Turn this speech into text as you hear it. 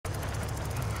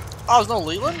Oh, there's no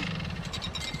Leland?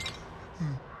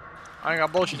 I ain't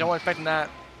got bullshit. I wasn't expecting that.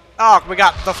 Oh, we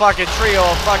got the fucking trio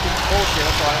of fucking bullshit.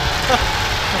 That's why.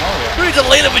 Oh, yeah. Who needs a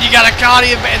Leland when you got a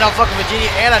Connie and a fucking Virginia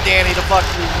and a Danny to fuck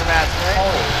lose the match, right?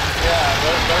 Oh, yeah,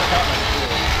 they're coming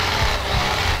too.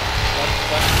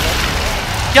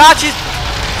 That's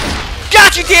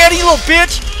Got you, Danny, you little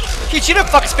bitch! He didn't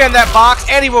fucking spam that box,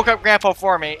 and he woke up Grandpa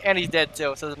for me, and he's dead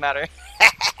too, so it doesn't matter.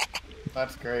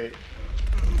 That's great.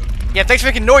 Yeah, thanks for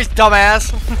making noise,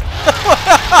 dumbass.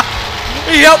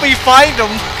 He helped me find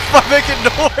him by making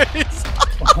noise.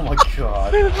 Oh my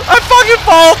god. I fucking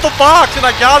fall off the box and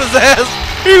I got his ass.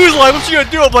 He was like, "What you gonna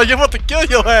do?" I'm like, "I'm about to kill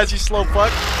your ass, you slow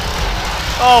fuck."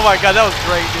 Oh my god, that was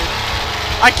great, dude.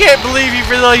 I can't believe he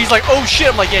really. He's like, "Oh shit!"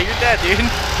 I'm like, "Yeah, you're dead, dude."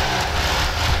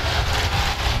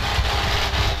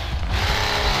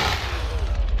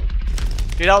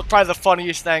 Dude, that was probably the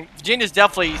funniest thing. Virginia's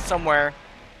definitely somewhere.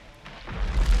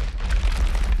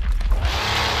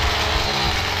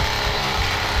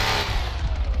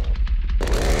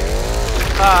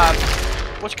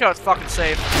 Which code's fucking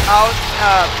safe? Out,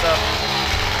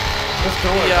 This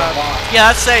door is unlocked. yeah,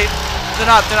 that's safe. They're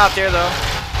not there though.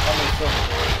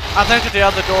 I think at the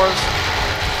other doors.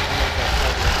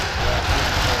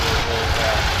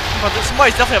 But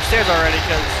somebody's definitely upstairs already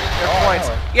because their points.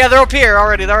 Yeah, they're up here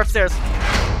already. They're upstairs.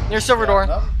 Near silver door.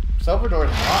 No, silver door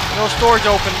is locked. No storage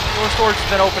open. No storage has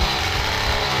been open.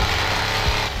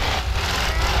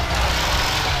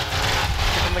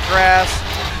 Get in the grass.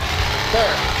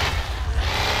 There.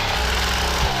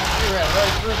 You ran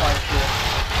right through my shit.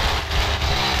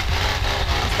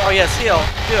 Oh yeah, seal.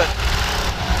 Do it.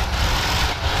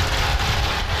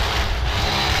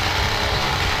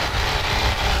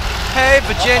 Hey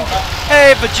Virginia.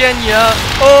 Hey Virginia.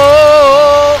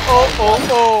 Oh, oh, oh,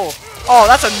 oh. Oh,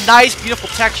 that's a nice, beautiful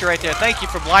texture right there. Thank you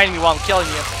for blinding me while I'm killing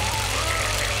you.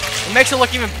 It makes it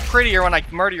look even prettier when I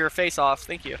murder your face off.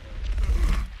 Thank you.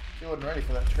 She wasn't ready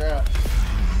for that trap.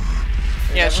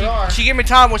 Yeah, she gave me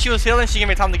time when she was healing. She gave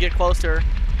me time to get close to her.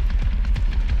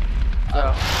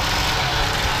 So.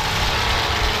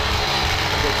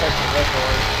 Go check the red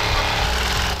door.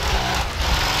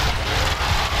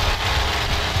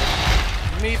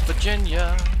 Meet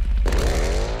Virginia.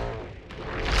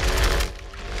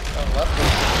 Oh, left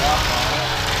door's locked on it.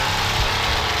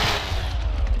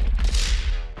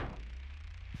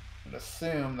 I'd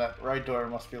assume that right door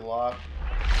must be locked.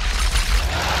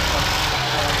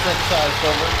 Check side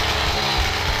silver.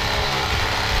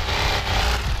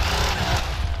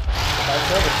 Side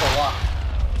silver's still locked.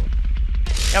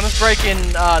 Yeah, I'm just breaking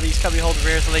these cubby holes over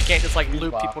here so they can't just like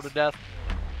loop people to death.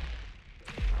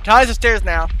 Ty's upstairs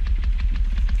now.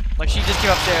 Like she just came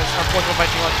upstairs. Her boy's gonna bite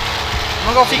too much. I'm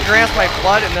gonna go feed Grants my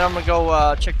blood and then I'm gonna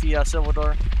go check the silver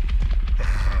door.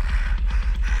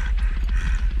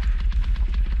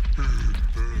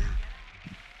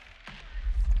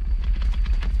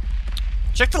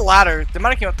 Check the ladder. They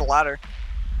might have came up the ladder.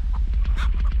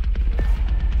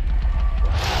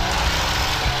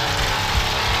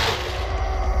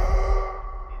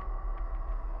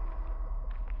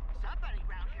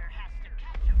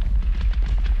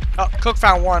 Oh, Cook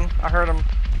found one. I heard him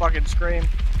fucking scream.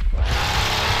 Red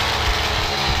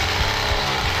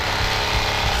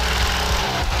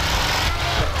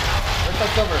side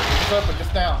silver. Just open.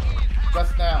 Just now.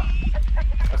 Just now.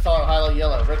 I saw it highlight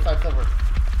yellow. Red side silver.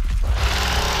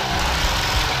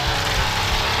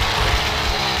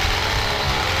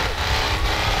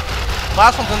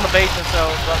 Last one's in the basement, so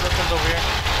this one's over here.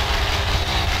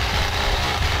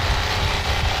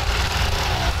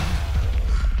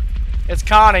 It's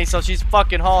Connie, so she's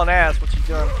fucking hauling ass. What she's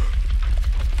doing?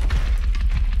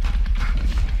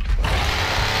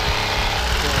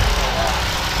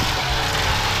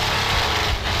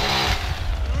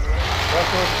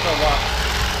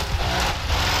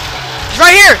 She's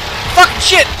right here! Fucking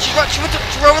shit! She's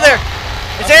over there.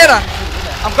 It's Anna.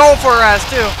 I'm going for her ass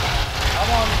too.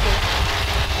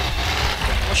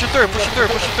 Push her through. Push her through.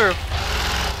 Push her through.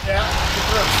 Yeah.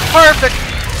 Perfect.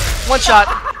 One shot.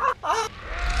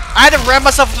 I had to ram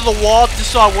myself into the wall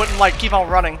just so I wouldn't like keep on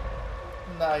running.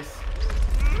 Nice.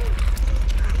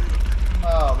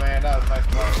 Oh man, that was nice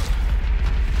play.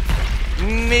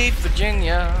 Meet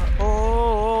Virginia.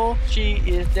 Oh, she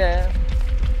is dead.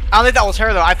 I don't think that was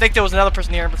her though. I think there was another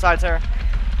person here besides her.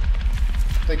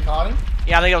 Think Connie?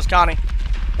 Yeah, I think it was Connie.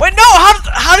 Wait, no.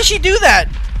 How did she do that?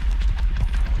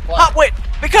 What? Wait,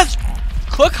 because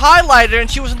Cook highlighted her and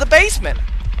she was in the basement.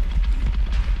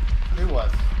 Who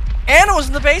was? Anna was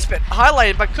in the basement,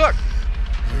 highlighted by Cook.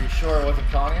 Are you sure it wasn't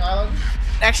Connie Island?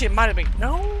 Actually, it might have been.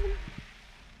 No.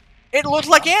 It looked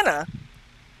like Anna.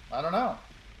 I don't know.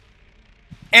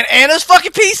 And Anna's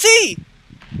fucking PC.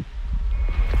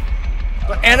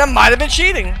 But Anna might have been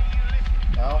cheating.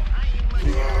 No.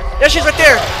 Yeah, she's right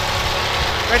there.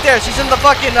 Right there. She's in the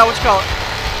fucking, what you call it?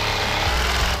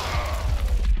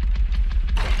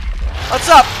 What's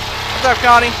up? What's up,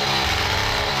 Connie?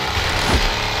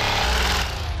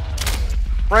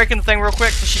 Breaking the thing real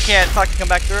quick so she can't fucking come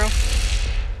back through.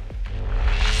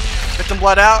 Get some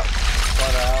blood out.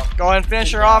 Blood out. Go ahead and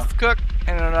finish her off, Cook,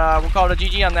 and then we'll call it a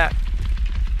GG on that.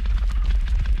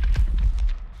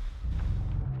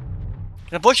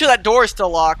 I'm pretty sure that door is still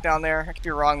locked down there. I could be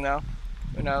wrong though.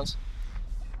 Who knows?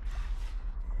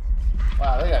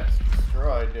 Wow, they got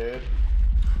destroyed, dude.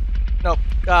 Nope.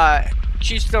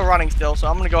 She's still running still, so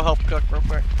I'm gonna go help Cook real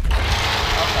quick.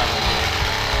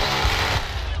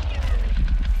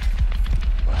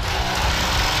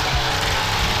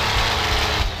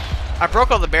 I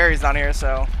broke all the berries down here,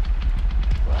 so.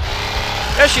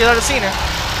 There she is. I just seen her.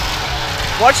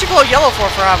 Why'd she glow yellow for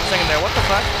half a second there? What the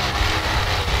fuck?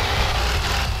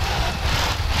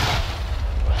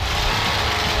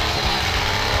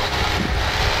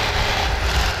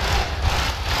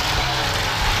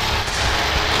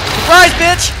 Surprise,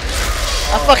 bitch!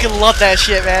 I fucking love that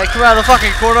shit, man. Come out of the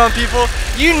fucking corner on people.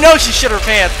 You know she shit her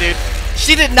pants, dude.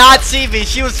 She did not see me.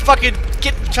 She was fucking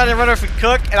trying to run her for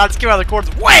Cook, and I just came out of the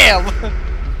corner. Wham!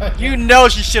 You know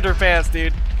she shit her pants,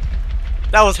 dude.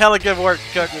 That was hella good work,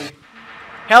 Cook.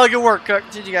 Hella good work, Cook.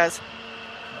 GG, you guys.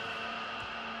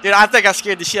 Dude, I think I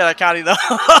scared the shit out of Connie, though.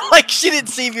 Like, she didn't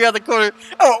see me out of the corner.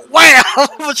 Oh, wham!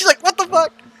 But she's like, what the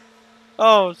fuck?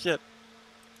 Oh, shit.